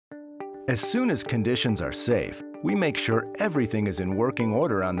As soon as conditions are safe, we make sure everything is in working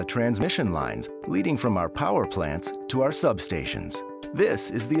order on the transmission lines leading from our power plants to our substations. This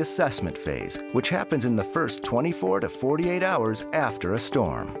is the assessment phase, which happens in the first 24 to 48 hours after a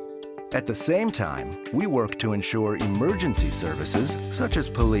storm. At the same time, we work to ensure emergency services such as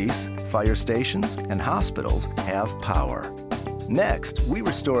police, fire stations, and hospitals have power. Next, we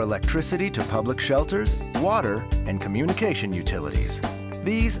restore electricity to public shelters, water, and communication utilities.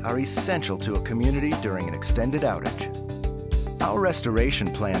 These are essential to a community during an extended outage. Our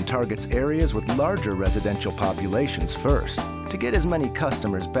restoration plan targets areas with larger residential populations first, to get as many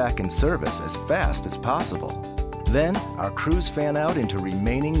customers back in service as fast as possible. Then, our crews fan out into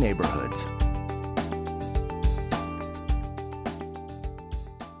remaining neighborhoods.